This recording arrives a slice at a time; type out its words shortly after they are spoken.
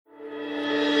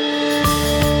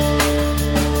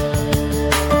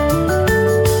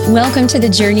Welcome to the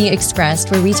Journey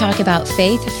Expressed, where we talk about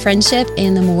faith, friendship,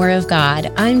 and the more of God.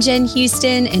 I'm Jen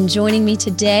Houston, and joining me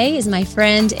today is my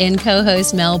friend and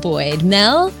co-host Mel Boyd.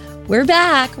 Mel, we're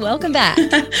back. Welcome back.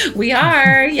 We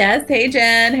are. Yes. Hey,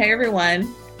 Jen. Hey,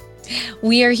 everyone.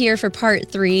 We are here for part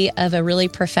 3 of a really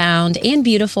profound and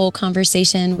beautiful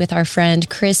conversation with our friend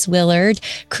Chris Willard.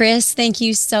 Chris, thank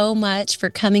you so much for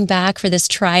coming back for this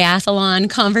triathlon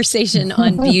conversation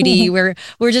on beauty. We're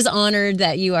just honored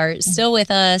that you are still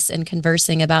with us and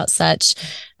conversing about such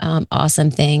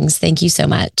awesome things. Thank you so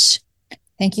much.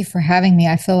 Thank you for having me.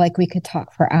 I feel like we could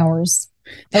talk for hours.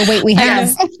 Oh, wait, we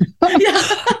have.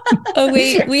 Oh,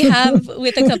 wait, we have,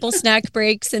 with a couple snack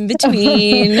breaks in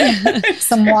between.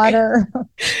 Some water.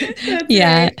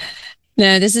 Yeah. Right.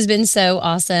 No, this has been so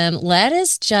awesome. Let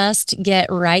us just get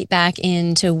right back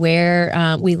into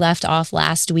where we left off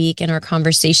last week in our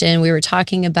conversation. We were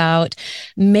talking about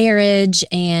marriage,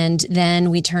 and then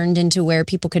we turned into where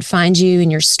people could find you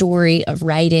and your story of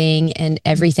writing and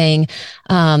everything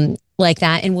like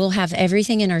that. And we'll have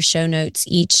everything in our show notes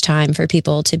each time for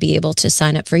people to be able to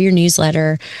sign up for your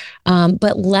newsletter.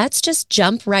 But let's just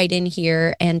jump right in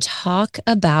here and talk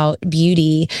about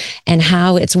beauty and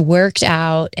how it's worked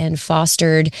out and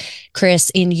fostered,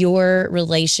 Chris, in your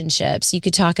relationships. You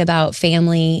could talk about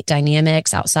family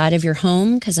dynamics outside of your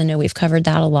home, because I know we've covered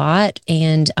that a lot,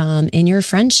 and in your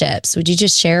friendships. Would you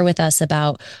just share with us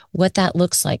about what that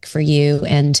looks like for you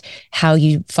and how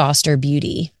you foster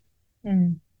beauty?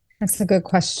 That's a good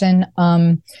question.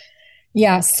 So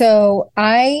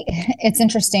it's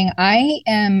interesting. I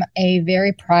am a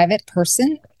very private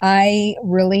person. I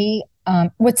really,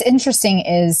 what's interesting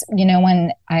is,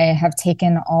 when I have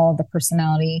taken all the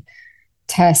personality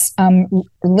tests,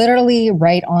 literally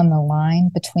right on the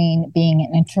line between being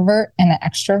an introvert and an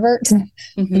extrovert.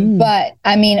 Mm-hmm. But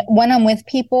I mean, when I'm with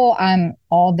people, I'm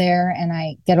all there and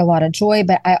I get a lot of joy,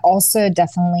 but I also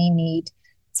definitely need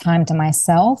time to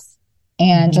myself.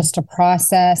 And just to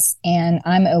process, and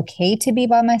I'm okay to be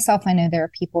by myself. I know there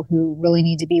are people who really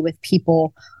need to be with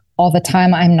people all the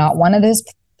time. I'm not one of those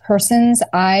persons.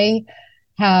 I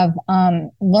have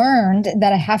learned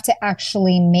that I have to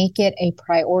actually make it a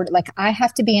priority. Like, I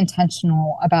have to be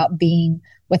intentional about being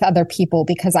with other people,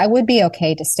 because I would be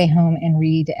okay to stay home and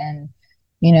read and,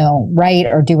 write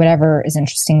or do whatever is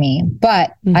interesting me.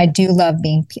 But I do love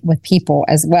being with people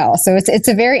as well. So it's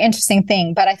a very interesting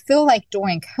thing. But I feel like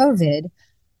during COVID,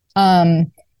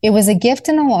 it was a gift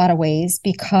in a lot of ways,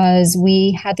 because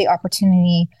we had the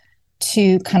opportunity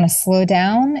to kind of slow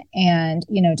down and,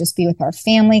 just be with our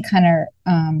family, kind of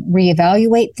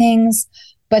reevaluate things.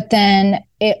 But then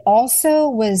it also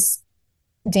was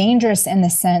dangerous in the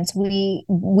sense we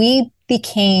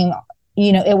became,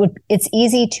 it's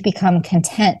easy to become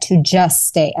content to just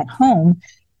stay at home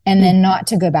and then not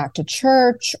to go back to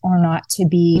church or not to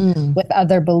be with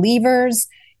other believers.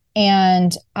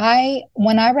 And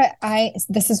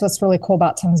this is what's really cool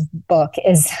about Tim's book,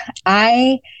 is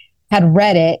I had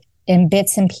read it in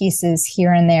bits and pieces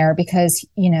here and there, because,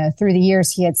 through the years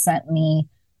he had sent me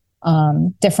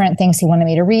different things he wanted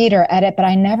me to read or edit, but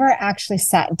I never actually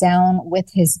sat down with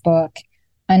his book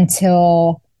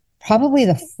until probably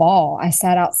the fall. I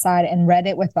sat outside and read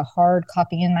it with the hard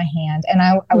copy in my hand. And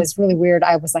I was really weird.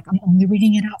 I was like, I'm only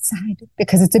reading it outside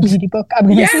because it's a beauty book. I'm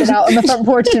going to sit out on the front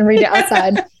porch and read it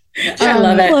outside. I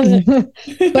love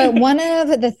it. But one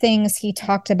of the things he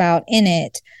talked about in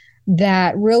it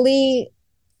that really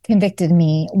convicted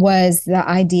me was the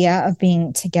idea of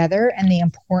being together and the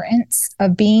importance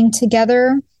of being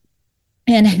together,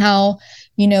 and how,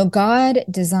 God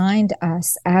designed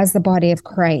us as the body of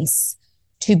Christ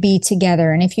to be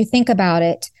together. And if you think about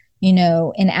it,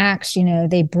 in Acts,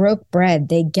 they broke bread,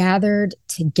 they gathered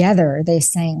together, they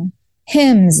sang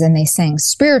hymns and they sang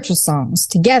spiritual songs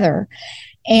together.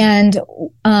 And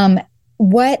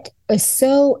what is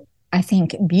so, I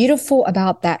think, beautiful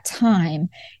about that time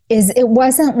is it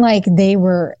wasn't like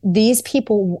these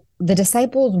people, the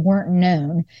disciples weren't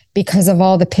known because of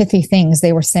all the pithy things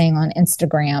they were saying on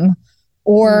Instagram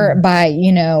or by,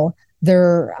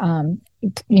 their,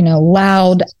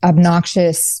 loud,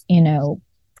 obnoxious,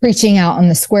 preaching out on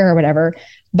the square or whatever.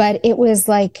 But it was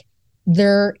like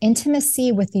their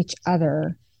intimacy with each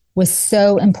other was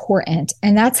so important.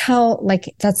 And that's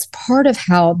part of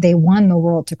how they won the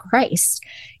world to Christ.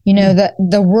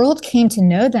 The world came to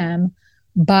know them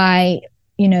by,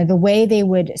 the way they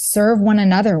would serve one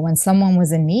another when someone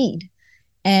was in need.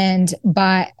 And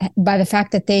by the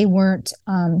fact that they weren't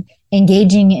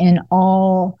engaging in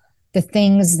all the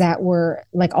things that were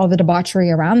like all the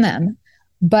debauchery around them,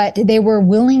 but they were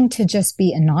willing to just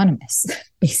be anonymous,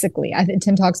 basically. I think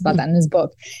Tim talks about that in his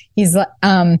book. He's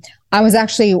I was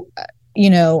actually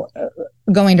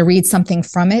going to read something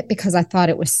from it because I thought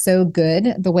it was so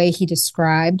good the way he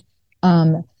described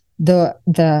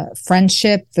the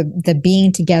friendship, the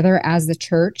being together as the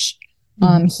church.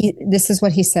 This is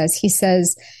what he says. He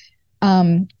says,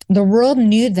 the world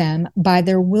knew them by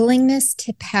their willingness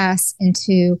to pass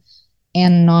into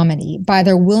anonymity, by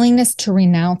their willingness to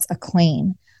renounce a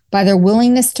claim, by their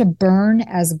willingness to burn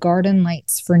as garden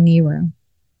lights for Nero,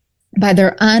 by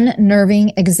their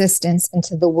unnerving existence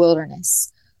into the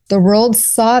wilderness. The world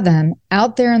saw them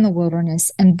out there in the wilderness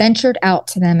and ventured out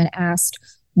to them and asked,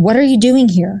 "What are you doing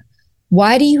here?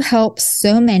 Why do you help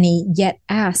so many yet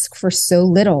ask for so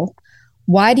little?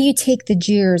 Why do you take the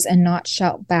jeers and not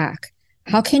shout back?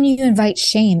 How can you invite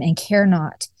shame and care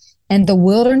not?" And the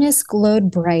wilderness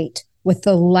glowed bright with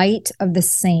the light of the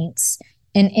saints.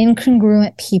 An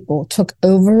incongruent people took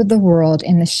over the world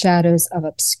in the shadows of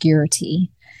obscurity.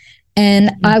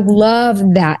 And I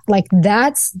love that. Like,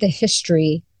 that's the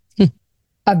history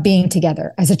of being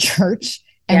together as a church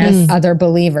and with other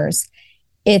believers.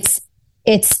 It's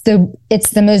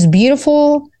the most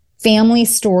beautiful family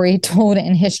story told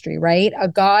in history, right? A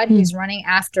God who's running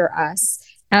after us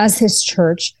as his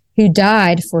church, who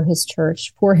died for his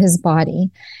church, for his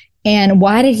body. And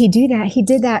why did he do that? He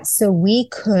did that so we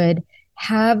could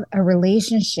have a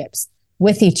relationships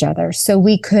with each other, so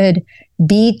we could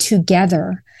be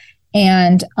together.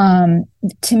 And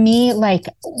to me, like,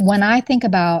 when I think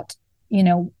about,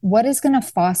 what is going to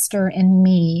foster in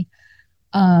me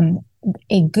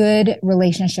a good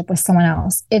relationship with someone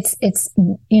else, it's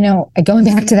going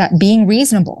back to that, being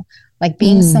reasonable, like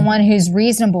being someone who's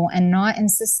reasonable and not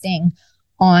insisting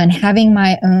on having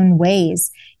my own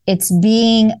ways. It's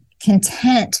being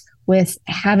content with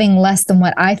having less than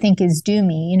what I think is due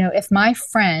me. If my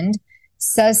friend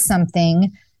says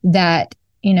something that,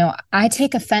 I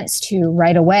take offense to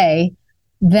right away,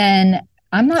 then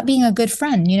I'm not being a good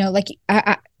friend.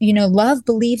 Love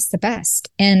believes the best.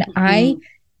 And I,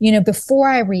 before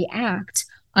I react,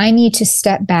 I need to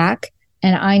step back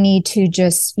and I need to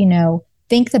just,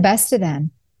 think the best of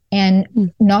them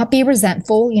and not be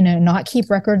resentful, not keep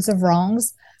records of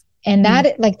wrongs. And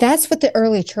that's what the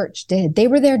early church did. They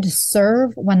were there to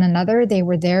serve one another. They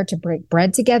were there to break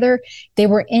bread together. They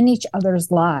were in each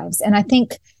other's lives. And I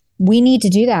think we need to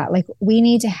do that. Like, we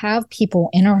need to have people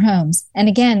in our homes. And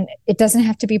again, it doesn't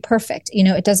have to be perfect.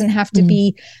 It doesn't have to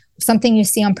be something you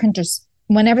see on printers.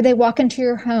 Whenever they walk into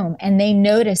your home and they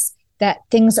notice that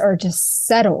things are just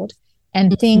settled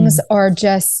and things are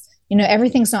just,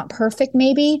 everything's not perfect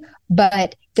maybe,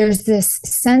 but there's this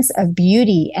sense of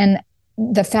beauty and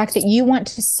the fact that you want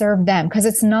to serve them, because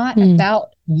it's not about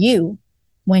you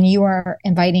when you are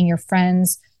inviting your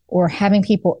friends or having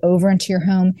people over into your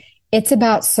home. It's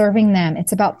about serving them.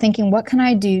 It's about thinking, what can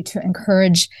I do to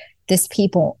encourage this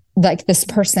people, like this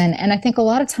person? And I think a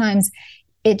lot of times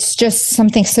it's just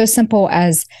something so simple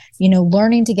as,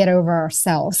 learning to get over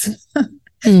ourselves.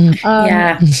 And we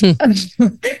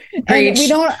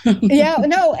don't,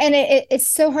 and it's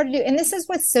so hard to do. And this is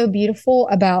what's so beautiful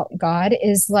about God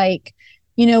is, like,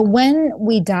 when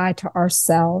we die to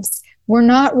ourselves, we're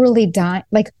not really dying,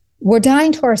 like, we're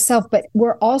dying to ourselves, but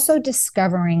we're also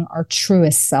discovering our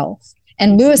truest self.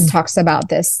 And Lewis talks about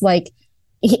this, like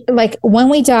when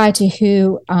we die to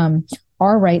who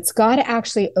our rights, God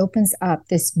actually opens up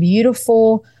this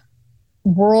beautiful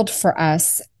world for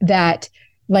us that,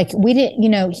 like, we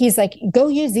didn't, he's like, go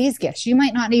use these gifts. You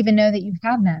might not even know that you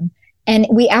have them. And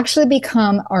we actually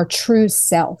become our true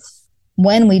self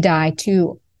when we die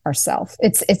to ourselves.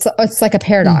 It's like a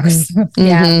paradox.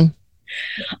 Yeah.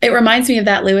 It reminds me of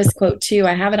that Lewis quote too.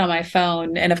 I have it on my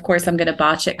phone, and of course I'm going to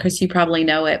botch it because you probably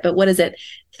know it, but what is it?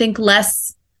 Think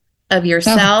less of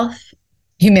yourself.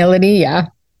 Humility. Yeah.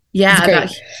 Yeah.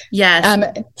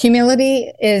 Yes.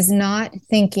 Humility is not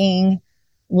thinking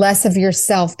less of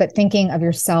yourself, but thinking of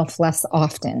yourself less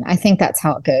often. I think that's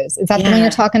how it goes. Is that the one you're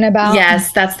talking about?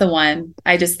 Yes, that's the one.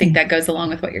 I just think that goes along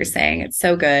with what you're saying. It's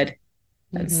so good.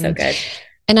 That's so good.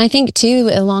 And I think too,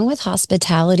 along with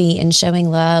hospitality and showing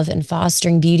love and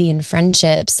fostering beauty and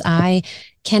friendships, I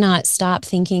cannot stop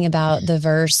thinking about the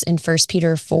verse in 1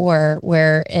 Peter 4,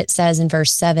 where it says in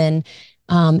verse 7,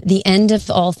 the end of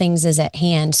all things is at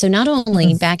hand. So not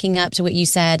only backing up to what you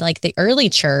said, like the early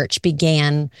church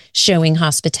began showing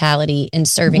hospitality and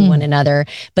serving one another,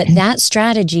 but that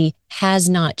strategy has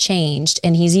not changed.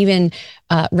 And he's even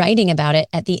writing about it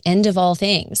at the end of all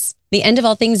things. The end of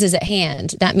all things is at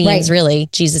hand. That means really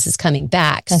Jesus is coming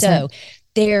back. That's so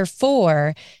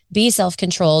therefore, Be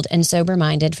self-controlled and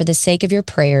sober-minded for the sake of your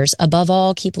prayers. Above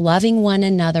all, keep loving one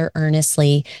another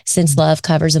earnestly, since love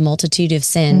covers a multitude of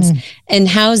sins. And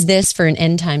how's this for an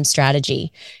end-time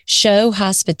strategy? Show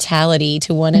hospitality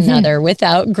to one another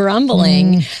without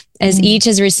grumbling. As each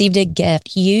has received a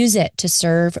gift, use it to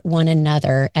serve one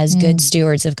another as good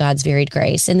stewards of God's varied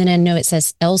grace. And then I know it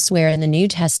says elsewhere in the New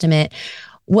Testament,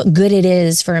 what good it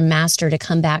is for a master to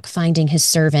come back finding his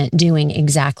servant doing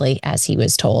exactly as he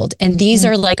was told. And these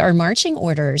are like our marching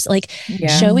orders, like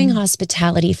showing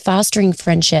hospitality, fostering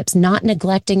friendships, not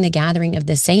neglecting the gathering of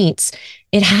the saints.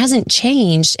 It hasn't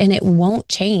changed, and it won't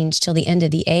change till the end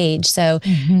of the age. So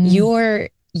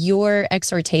your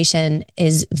exhortation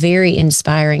is very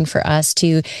inspiring for us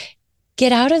to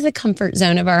get out of the comfort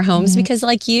zone of our homes, because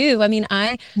like you, I mean,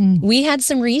 we had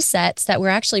some resets that were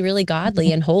actually really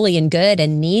godly and holy and good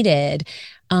and needed,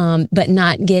 but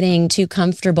not getting too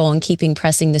comfortable and keeping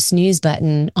pressing the snooze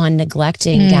button on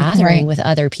neglecting gathering with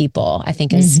other people, I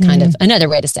think is kind of another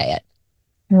way to say it.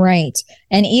 Right.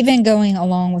 And even going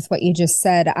along with what you just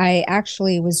said, I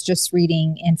actually was just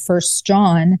reading in First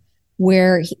John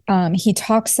where he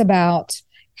talks about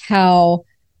how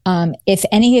if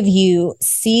any of you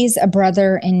sees a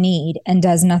brother in need and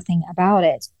does nothing about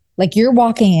it, like you're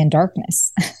walking in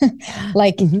darkness.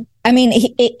 Like, I mean,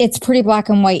 it's pretty black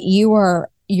and white. You're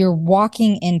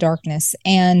walking in darkness.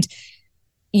 And,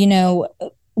 you know,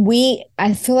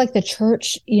 I feel like the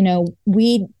church, you know,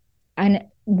 we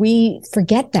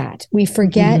forget that. We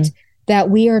forget that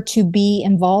we are to be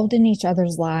involved in each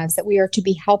other's lives, that we are to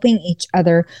be helping each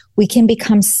other. We can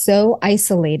become so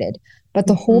isolated, but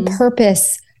the whole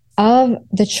purpose of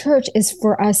the church is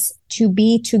for us to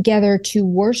be together to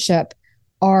worship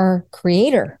our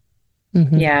Creator.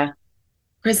 Yeah.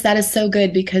 Chris, that is so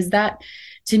good, because that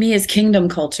to me is kingdom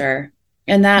culture,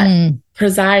 and that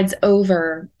presides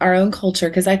over our own culture.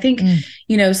 Because I think,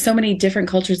 you know, so many different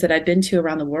cultures that I've been to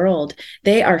around the world,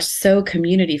 they are so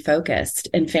community focused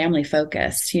and family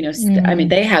focused. You know, I mean,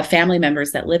 they have family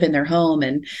members that live in their home,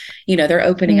 and, you know, they're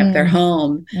opening up their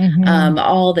home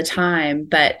all the time.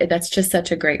 But that's just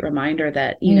such a great reminder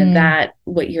that, you know, that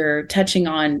what you're touching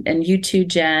on, and you too,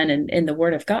 Jen, and in the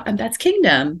Word of God, and that's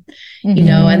kingdom, you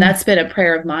know, and that's been a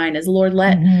prayer of mine is, Lord,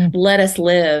 let us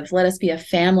live, let us be a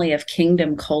family of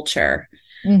kingdom culture.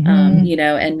 You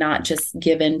know, and not just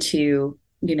given to,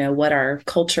 you know, what our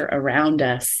culture around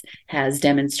us has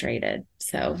demonstrated.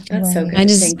 So that's so good.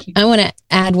 Thank you. I want to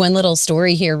add one little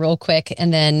story here real quick.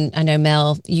 And then I know,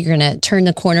 Mel, you're going to turn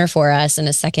the corner for us in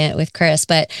a second with Chris.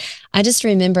 But I just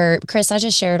remember, Chris, I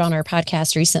just shared on our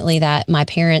podcast recently that my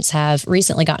parents have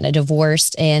recently gotten a divorce,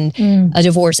 and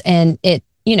it,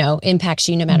 you know, impacts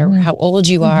you no matter how old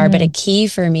you are. But a key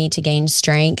for me to gain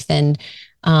strength and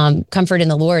comfort in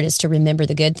the Lord is to remember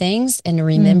the good things and to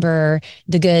remember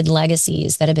the good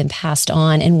legacies that have been passed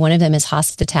on. And one of them is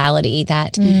hospitality,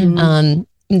 that,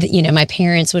 you know, my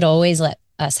parents would always let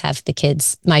us have the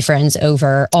kids, my friends,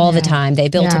 over all the time. They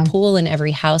built a pool in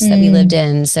every house that we lived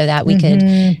in so that we could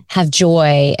have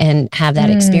joy and have that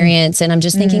experience. And I'm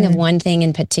just thinking of one thing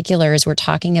in particular as we're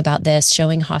talking about this,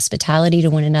 showing hospitality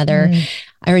to one another.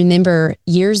 I remember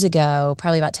years ago,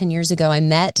 probably about 10 years ago, I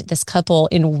met this couple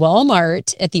in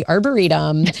Walmart at the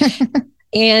Arboretum.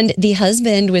 And the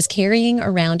husband was carrying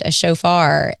around a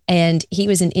shofar, and he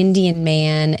was an Indian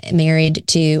man married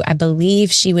to, I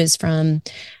believe she was from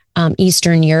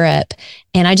Eastern Europe.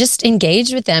 And I just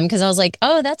engaged with them because I was like,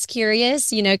 oh, that's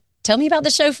curious. You know, tell me about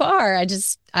the shofar.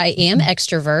 I am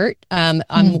extrovert.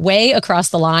 I'm way across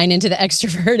the line into the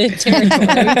extroverted territory.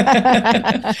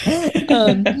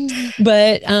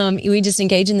 But we just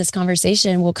engaged in this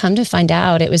conversation. We'll come to find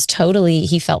out it was totally,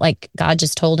 he felt like God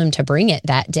just told him to bring it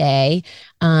that day.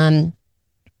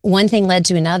 One thing led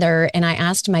to another, and I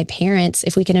asked my parents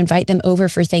if we could invite them over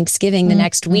for Thanksgiving the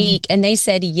next week, and they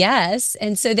said yes.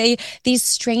 And so these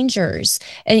strangers,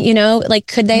 and you know, like,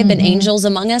 could they have been angels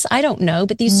among us? I don't know,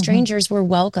 but these strangers were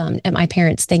welcomed at my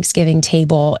parents' Thanksgiving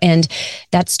table, and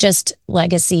that's just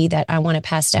legacy that I want to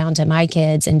pass down to my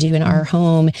kids and do in our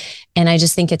home. And I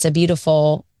just think it's a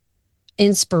beautiful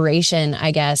inspiration,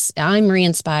 I guess. I'm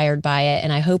re-inspired by it,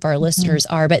 and I hope our listeners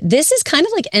are. But this is kind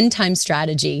of like end time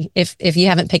strategy, if you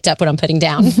haven't picked up what I'm putting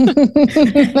down.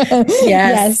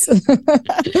 Yes.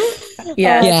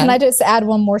 Can I just add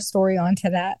one more story onto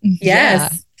that?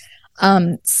 Yes.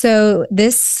 So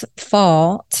this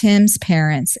fall, Tim's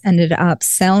parents ended up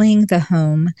selling the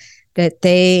home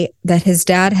that his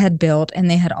dad had built, and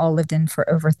they had all lived in for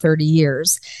over 30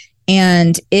 years.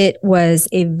 And it was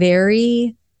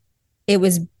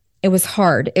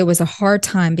hard. It was a hard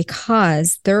time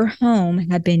because their home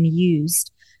had been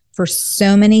used for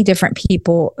so many different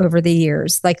people over the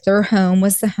years. Like their home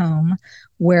was the home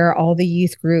where all the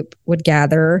youth group would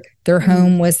gather. Their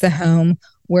home was the home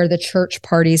where the church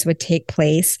parties would take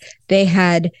place. They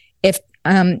had, if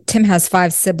Tim has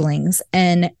 5 siblings,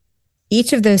 and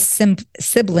each of those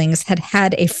siblings had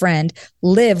had a friend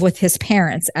live with his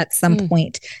parents at some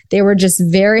point. They were just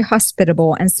very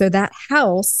hospitable. And so that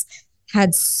house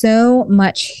had so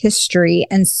much history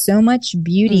and so much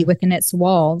beauty within its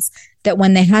walls that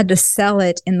when they had to sell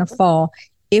it in the fall,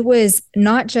 it was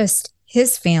not just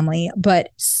his family, but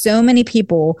so many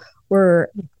people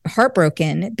were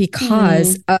heartbroken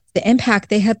because of the impact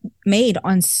they had made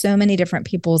on so many different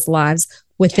people's lives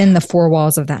within the 4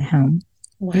 walls of that home.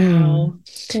 Wow.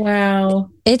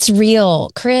 Wow. It's real.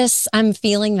 Chris, I'm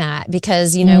feeling that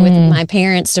because, with my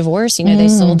parents' divorce, they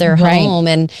sold their home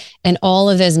and all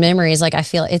of those memories, like I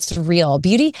feel it's real.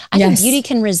 Beauty, I think beauty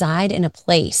can reside in a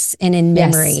place and in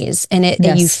memories and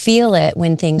you feel it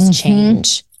when things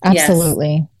change.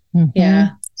 Absolutely.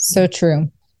 Yeah. So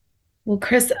true. Well,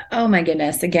 Chris, oh my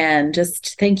goodness. Again,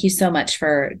 just thank you so much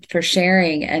for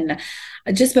sharing. And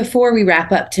just before we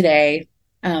wrap up today,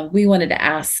 we wanted to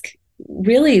ask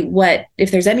really if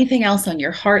there's anything else on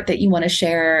your heart that you want to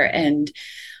share, and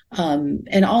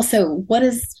also what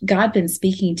has God been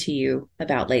speaking to you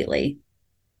about lately?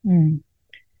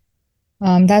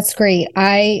 That's great.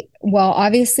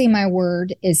 Obviously my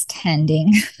word is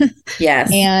tending.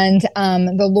 Yes. And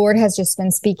the Lord has just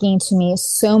been speaking to me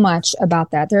so much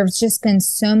about that. There's just been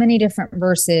so many different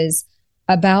verses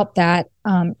about that,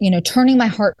 turning my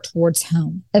heart towards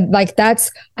home.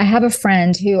 I have a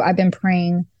friend who I've been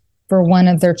praying for one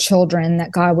of their children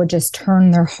that God would just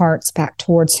turn their hearts back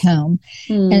towards home.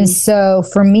 And so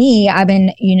for me, I've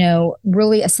been,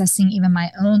 really assessing even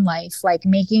my own life, like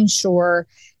making sure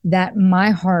that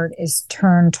my heart is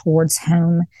turned towards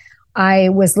home. I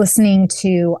was listening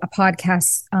to a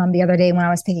podcast the other day when I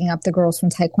was picking up the girls from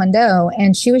Taekwondo,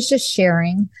 and she was just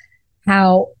sharing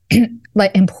how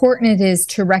important it is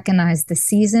to recognize the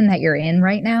season that you're in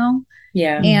right now.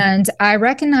 Yeah. And I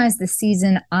recognize the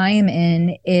season I am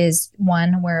in is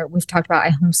one where we've talked about I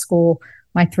homeschool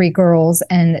my 3 girls,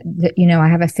 and I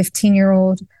have a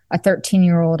 15-year-old, a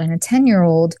 13-year-old, and a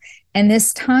 10-year-old. And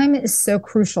this time is so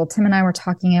crucial. Tim and I were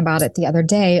talking about it the other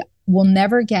day. We'll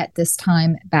never get this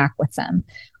time back with them.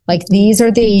 Like these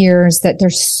are the years that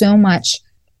there's so much,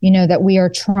 that we are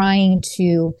trying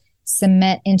to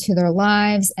cement into their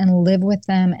lives and live with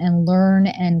them and learn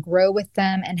and grow with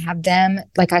them and have them,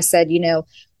 like I said,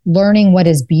 learning what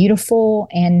is beautiful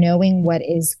and knowing what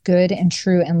is good and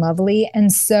true and lovely. And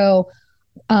so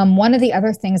one of the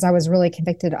other things I was really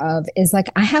convicted of is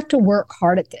I have to work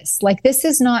hard at this. Like, this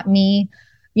is not me,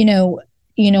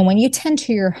 when you tend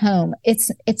to your home,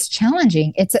 it's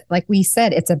challenging. It's like we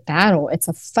said, it's a battle, it's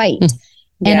a fight,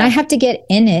 and I have to get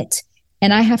in it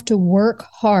and I have to work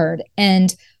hard.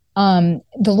 And the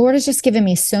Lord has just given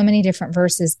me so many different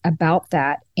verses about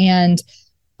that. And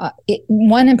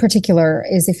one in particular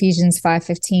is Ephesians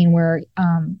 5:15, where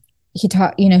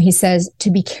he says to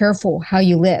be careful how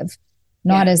you live,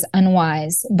 not as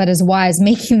unwise, but as wise,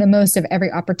 making the most of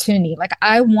every opportunity. Like,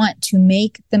 I want to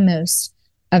make the most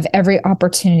of every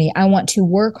opportunity. I want to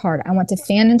work hard. I want to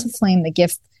fan into flame the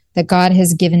gift that God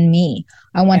has given me.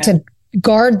 I want to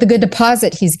guard the good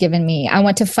deposit he's given me. I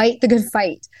want to fight the good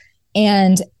fight.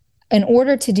 And in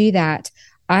order to do that,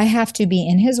 I have to be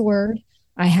in his word.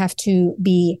 I have to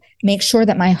make sure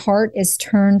that my heart is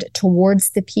turned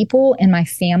towards the people in my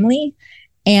family.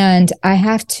 And I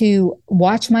have to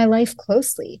watch my life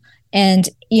closely. And,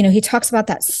 he talks about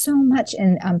that so much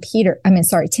in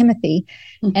Timothy.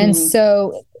 And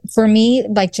so for me,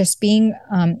 just being,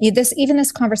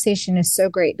 this conversation is so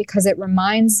great because it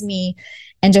reminds me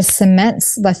and just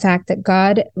cements the fact that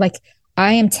God,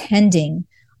 I am tending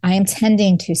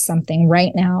to something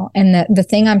right now. And the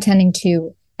thing I'm tending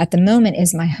to at the moment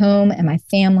is my home and my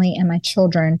family and my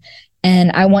children.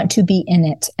 And I want to be in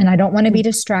it. And I don't want to be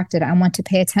distracted. I want to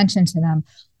pay attention to them.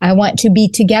 I want to be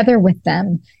together with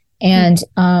them. And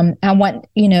I want,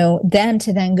 them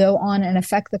to then go on and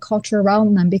affect the culture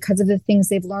around them because of the things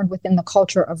they've learned within the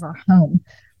culture of our home.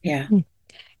 Yeah.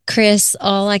 Chris,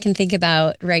 all I can think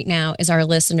about right now is our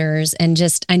listeners, and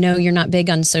just, I know you're not big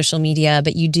on social media,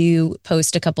 but you do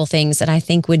post a couple things that I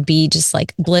think would be just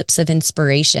like blips of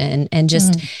inspiration and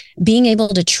just being able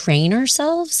to train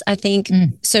ourselves. I think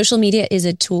social media is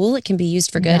a tool. It can be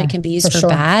used for good. It can be used for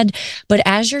bad. But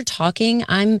as you're talking,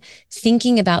 I'm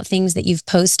thinking about things that you've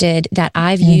posted that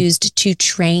I've used to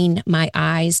train my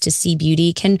eyes to see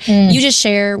beauty. Can you just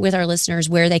share with our listeners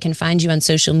where they can find you on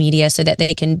social media so that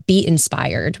they can be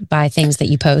inspired by things that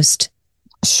you post?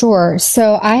 Sure.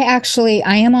 So I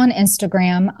am on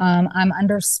Instagram. I'm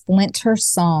under Splinter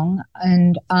Song,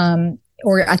 and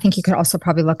or I think you could also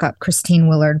probably look up Christine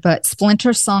Willard, but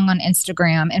Splinter Song on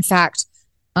Instagram. In fact,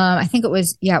 I think it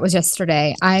was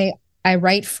yesterday. I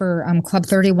write for Club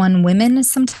 31 Women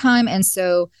sometime, and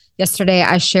so yesterday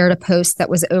I shared a post that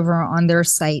was over on their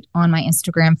site on my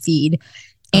Instagram feed.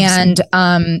 Awesome. And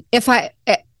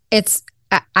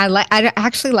I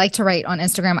actually like to write on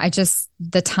Instagram.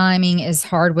 The timing is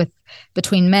hard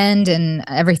between Mend and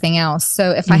everything else.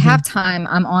 So if I have time,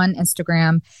 I'm on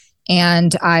Instagram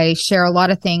and I share a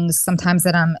lot of things sometimes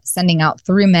that I'm sending out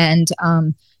through Mend,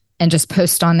 and just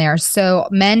post on there. So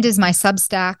Mend is my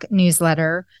Substack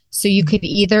newsletter. So you could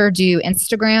either do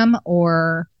Instagram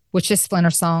which is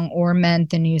Splinter Song, or Mend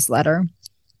the newsletter.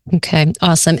 Okay,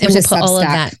 awesome. And we'll put all of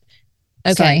that.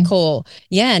 Okay, Sorry. Cool.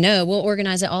 Yeah, no, we'll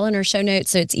organize it all in our show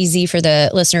notes so it's easy for the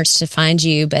listeners to find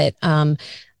you. But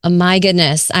my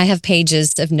goodness, I have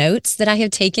pages of notes that I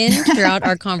have taken throughout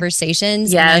our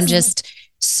conversations. Yes.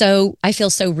 And I feel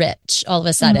so rich all of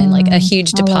a sudden, like a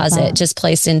huge deposit just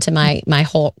placed into my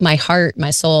heart,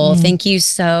 my soul. Thank you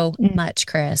so much,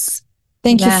 Chris.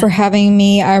 Thank you for having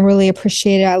me. I really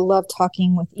appreciate it. I love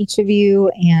talking with each of you,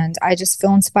 and I just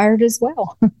feel inspired as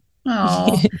well.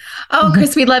 Oh,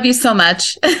 Chris, we love you so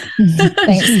much.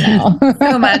 Thanks, Mel.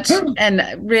 So much. And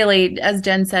really, as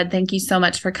Jen said, thank you so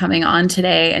much for coming on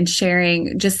today and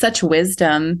sharing just such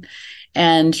wisdom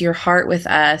and your heart with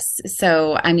us.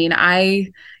 So, I mean,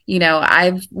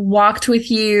 I've walked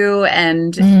with you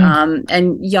and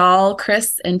y'all,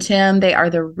 Chris and Tim, they are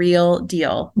the real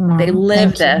deal. They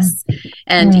live this.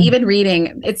 And even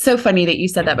reading, it's so funny that you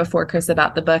said that before, Chris,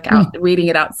 about the book reading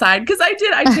it outside. Because I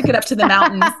took it up to the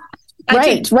mountains.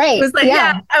 Right. It was like,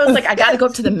 I was like, I got to go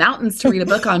up to the mountains to read a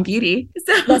book on beauty.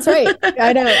 So. That's right.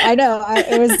 I know.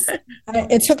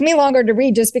 It took me longer to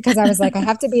read just because I was like, I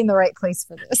have to be in the right place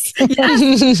for this.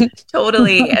 Yes,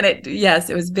 totally. And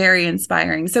it was very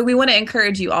inspiring. So we want to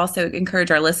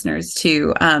encourage our listeners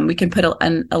to, we can put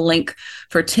a link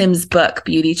for Tim's book,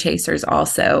 Beauty Chasers,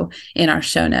 also in our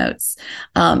show notes.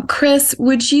 Chris,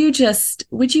 would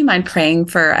you mind praying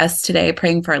for us today,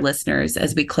 praying for our listeners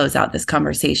as we close out this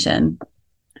conversation?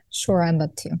 Sure, I'd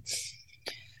love to.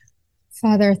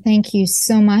 Father, thank you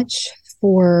so much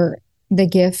for the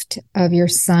gift of your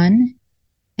Son,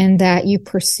 and that you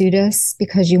pursued us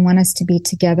because you want us to be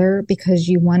together, because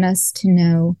you want us to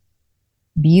know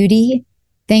beauty.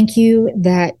 Thank you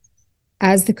that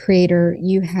as the Creator,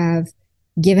 you have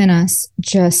given us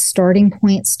just starting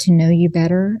points to know you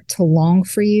better, to long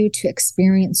for you, to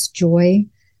experience joy.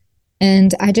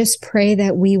 And I just pray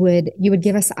that you would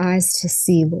give us eyes to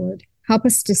see, Lord. Help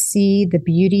us to see the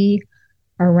beauty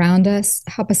around us.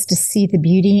 Help us to see the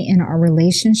beauty in our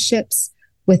relationships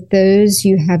with those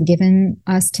you have given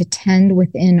us to tend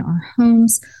within our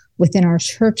homes, within our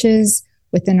churches,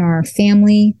 within our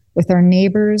family, with our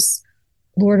neighbors.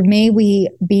 Lord, may we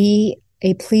be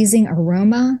a pleasing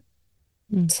aroma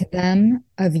to them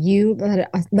of you.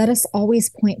 Let us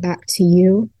always point back to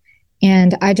you.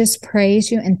 And I just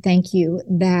praise you and thank you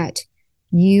that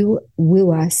you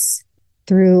woo us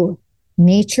through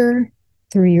nature,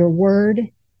 through your word,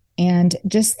 and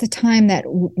just the time that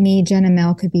me, Jen, and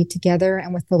Mel could be together,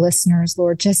 and with the listeners,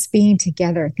 Lord, just being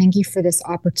together. Thank you for this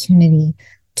opportunity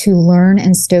to learn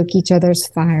and stoke each other's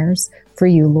fires for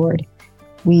you, Lord.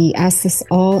 We ask this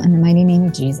all in the mighty name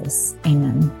of Jesus.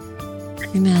 Amen.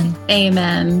 Amen.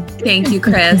 Amen. Thank you,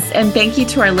 Chris. And thank you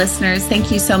to our listeners. Thank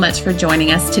you so much for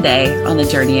joining us today on The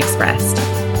Journey Expressed.